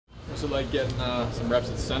What's it like getting some reps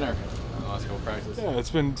at center in the last couple practices? Yeah, it's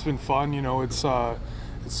been fun. You know, it's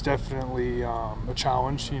definitely a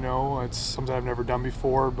challenge. You know, it's something I've never done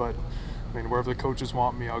before, but I mean, wherever the coaches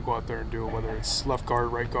want me, I'll go out there and do it. Whether it's left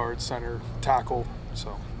guard, right guard, center, tackle,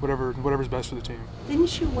 so whatever's best for the team.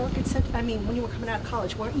 Didn't you work at center? I mean, when you were coming out of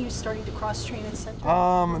college, weren't you starting to cross train at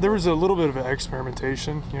center? There was a little bit of an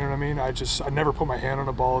experimentation. You know what I mean? I never put my hand on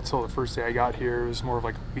a ball until the first day I got here. It was more of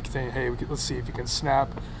like a week thing. Hey, let's see if you can snap.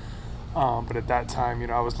 But at that time, you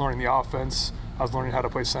know, I was learning the offense. I was learning how to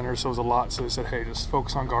play center, so it was a lot. So they said, hey, just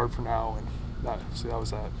focus on guard for now, and that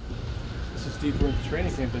was that. This is deeper into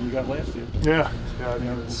training camp than you got last year. Yeah.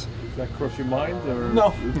 Did that cross your mind, or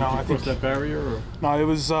no, did you I think cross that barrier? Or? No, it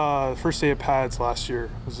was first day of pads last year.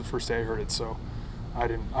 Was the first day I heard it, so I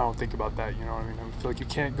don't think about that. You know what I mean? I feel like you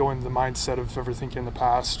can't go into the mindset of ever thinking in the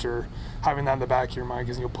past or having that in the back of your mind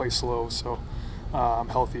because you'll play slow. So I'm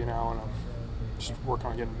healthy now, and I'm just working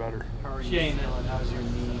on getting better. How are you feeling? How's your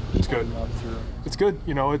knee? It's good. It's good.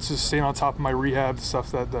 You know, it's just staying on top of my rehab, the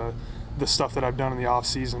stuff that I've done in the off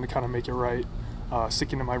season to kind of make it right.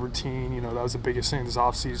 Sticking to my routine, you know, that was the biggest thing this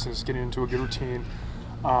off season, is getting into a good routine,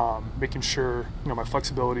 making sure, you know, my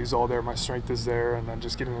flexibility is all there, my strength is there, and then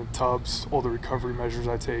just getting in the tubs, all the recovery measures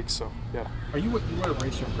I take. So yeah. You wear a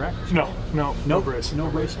brace in practice? No brace. No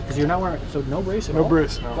brace. Because you're not wearing, so no brace at all? No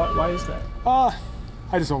brace. No. Why is that?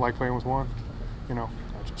 I just don't like playing with one. You know,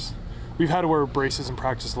 we've had to wear braces in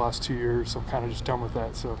practice the last 2 years, so I'm kind of just done with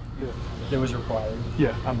that. So yeah. That was required.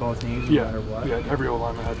 Yeah. On both knees. Yeah. No matter what. Yeah. Every old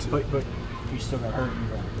lineman had to. But you still got hurt in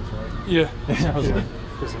practice, right? Yeah.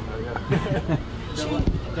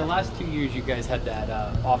 The last 2 years, you guys had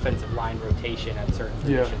that offensive line rotation at certain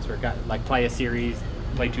positions where play a series,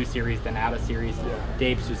 play 2 series, then out a series. Yeah.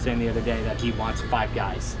 Dave was saying the other day that he wants 5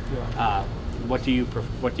 guys. Yeah. What do you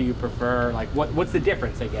prefer? Like, what's the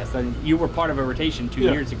difference? I guess you were part of a rotation 2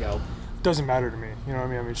 years ago. It doesn't matter to me. You know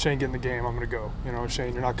what I mean? Shane, get in the game. I'm going to go. You know,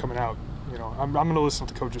 Shane, you're not coming out. You know, I'm going to listen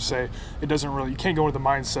to the coaches say. It doesn't really. You can't go with the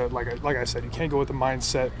mindset like I said. You can't go with the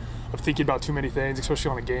mindset of thinking about too many things,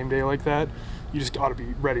 especially on a game day like that. You just got to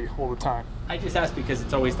be ready all the time. I just asked because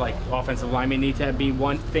it's always like offensive linemen need to be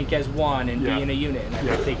think as one and be in a unit, and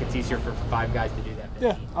I think it's easier for 5 guys to do that.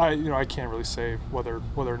 Yeah, I can't really say whether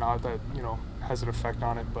or not that has an effect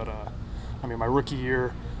on it, but I mean, my rookie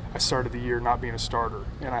year, I started the year not being a starter,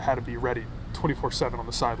 and I had to be ready 24/7 on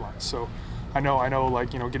the sidelines. So I know,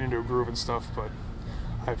 like, get into a groove and stuff, but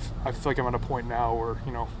I feel like I'm at a point now where,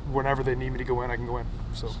 whenever they need me to go in, I can go in.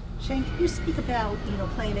 So Shane, can you speak about,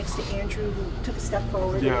 playing next to Andrew, who took a step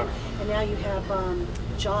forward, and now you have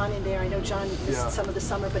John in there. I know John missed some of the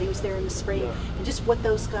summer, but he was there in the spring. And just what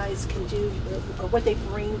those guys can do, or what they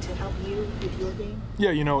bring to help you with your game?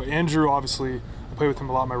 Yeah, Andrew, obviously, I played with him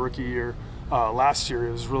a lot my rookie year. Last year,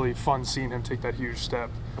 it was really fun seeing him take that huge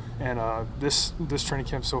step. And this training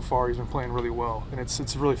camp so far, he's been playing really well. And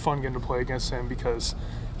it's really fun getting to play against him because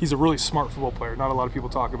he's a really smart football player. Not a lot of people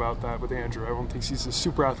talk about that with Andrew. Everyone thinks he's a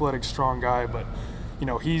super athletic, strong guy, but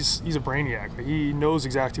he's a brainiac. He knows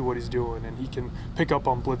exactly what he's doing, and he can pick up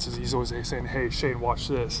on blitzes. He's always saying, "Hey, Shane, watch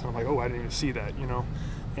this." And I'm like, "Oh, I didn't even see that,"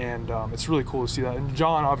 And it's really cool to see that. And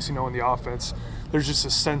John, obviously knowing the offense, there's just a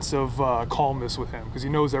sense of calmness with him because he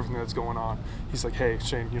knows everything that's going on. He's like, "Hey,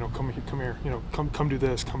 Shane, come here, come do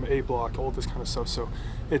this, come A block, all this kind of stuff." So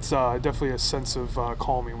it's definitely a sense of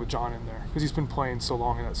calming with John in there because he's been playing so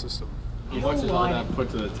long in that system. How much is all that put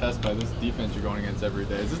to the test by this defense you're going against every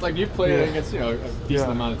day? Is this like you've played against a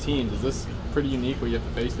decent amount of teams? Is this pretty unique what you have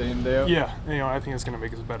to face day in and day out? Yeah, I think it's going to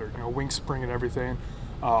make us better. Wing spring and everything.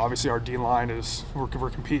 Obviously, our D line we're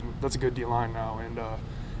competing. That's a good D line now, and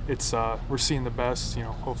we're seeing the best.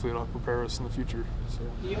 Hopefully it'll prepare us in the future. So.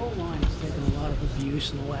 The old line has taken a lot of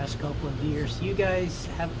abuse in the last couple of years. Do you guys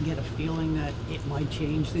get a feeling that it might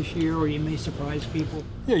change this year, or you may surprise people?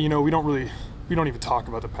 Yeah, we don't even talk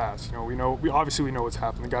about the past. We obviously know what's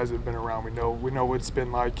happened. The guys that have been around, we know what it's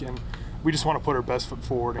been like, and we just want to put our best foot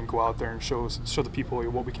forward and go out there and show the people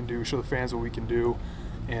what we can do, show the fans what we can do.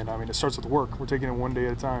 And I mean, it starts with work. We're taking it one day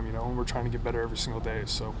at a time, and we're trying to get better every single day.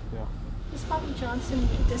 So yeah. Does Bobby Johnson,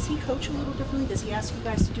 does he coach a little differently? Does he ask you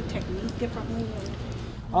guys to do technique differently?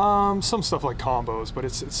 Some stuff like combos, but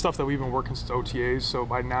it's stuff that we've been working since OTAs. So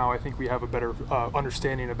by now, I think we have a better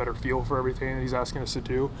understanding, a better feel for everything that he's asking us to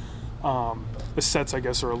do. The sets, I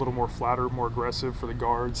guess, are a little more flatter, more aggressive for the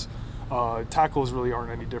guards. Tackles really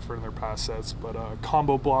aren't any different in their pass sets, but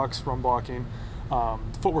combo blocks, run blocking,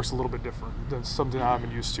 footwork's a little bit different than something I've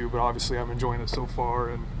been used to. But obviously, I'm enjoying it so far,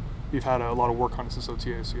 and we've had a lot of work on it since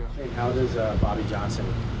OTAs. So yeah. Hey, how does Bobby Johnson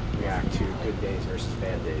react to good days versus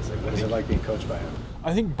bad days? Like, what is it like being coached by him?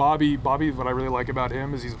 I think Bobby, what I really like about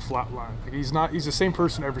him is he's a flat line. Like he's the same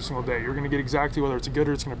person every single day. You're going to get exactly whether it's a good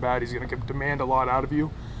or it's going to bad. He's going to demand a lot out of you.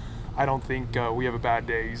 I don't think we have a bad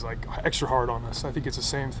day. He's like extra hard on us. I think it's the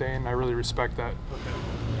same thing, and I really respect that.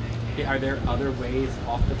 Okay. Are there other ways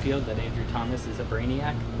off the field that Andrew Thomas is a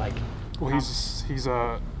brainiac? Like, well, he's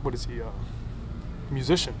a what is he?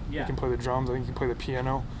 Musician. Yeah. He can play the drums. I think he can play the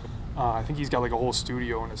piano. I think he's got like a whole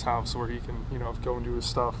studio in his house where he can, go and do his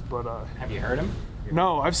stuff. But have you heard him?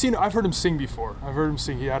 no, I've heard him sing before. I've heard him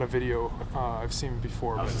sing. He had a video I've seen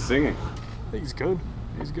before. How's he singing? I think he's good.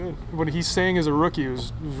 He's good. When he sang as a rookie, it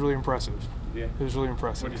was really impressive. Yeah. It was really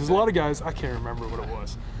impressive. What'd he Because say? a lot of guys, I can't remember what it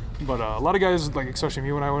was, but a lot of guys, like especially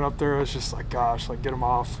me when I went up there, it's just like, gosh, like get him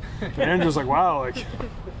off. And Andrew's like, wow, like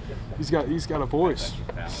he's got a voice.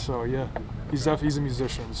 So yeah, he's a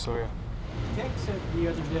musician. So yeah. Tex said the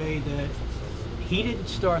other day that he didn't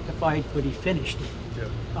start the fight, but he finished it.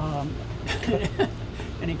 Yeah.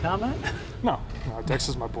 Any comment? No, Dex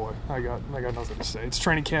is my boy. I got nothing to say. It's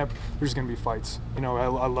training camp. There's gonna be fights. I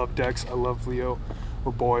love Dex. I love Leo.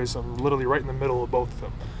 We're boys. I'm literally right in the middle of both of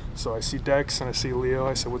them. So I see Dex and I see Leo.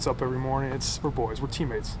 I say, "What's up?" every morning. We're boys. We're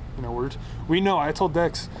teammates. We know. I told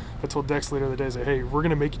Dex later the day, I said, "Hey, we're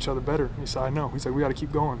gonna make each other better." And he said, "I know." He's like, "We got to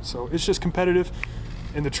keep going." So it's just competitive.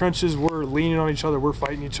 In the trenches, we're leaning on each other. We're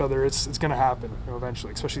fighting each other. It's gonna happen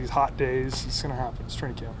eventually. Especially these hot days. It's gonna happen. It's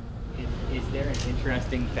training camp. Is there an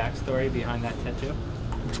interesting backstory behind that tattoo?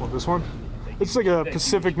 Which one? This one? It's like a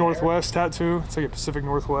Pacific Northwest tattoo. It's like a Pacific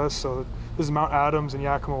Northwest. So this is Mount Adams in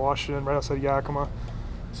Yakima, Washington, right outside of Yakima.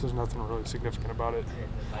 So there's nothing really significant about it.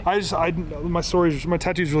 My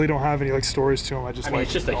tattoos really don't have any like stories to them.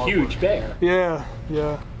 It's just a huge bear. Yeah.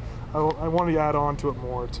 I want to add on to it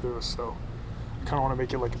more too. So I kind of want to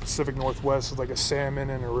make it like a Pacific Northwest with like a salmon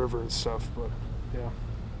and a river and stuff. But yeah.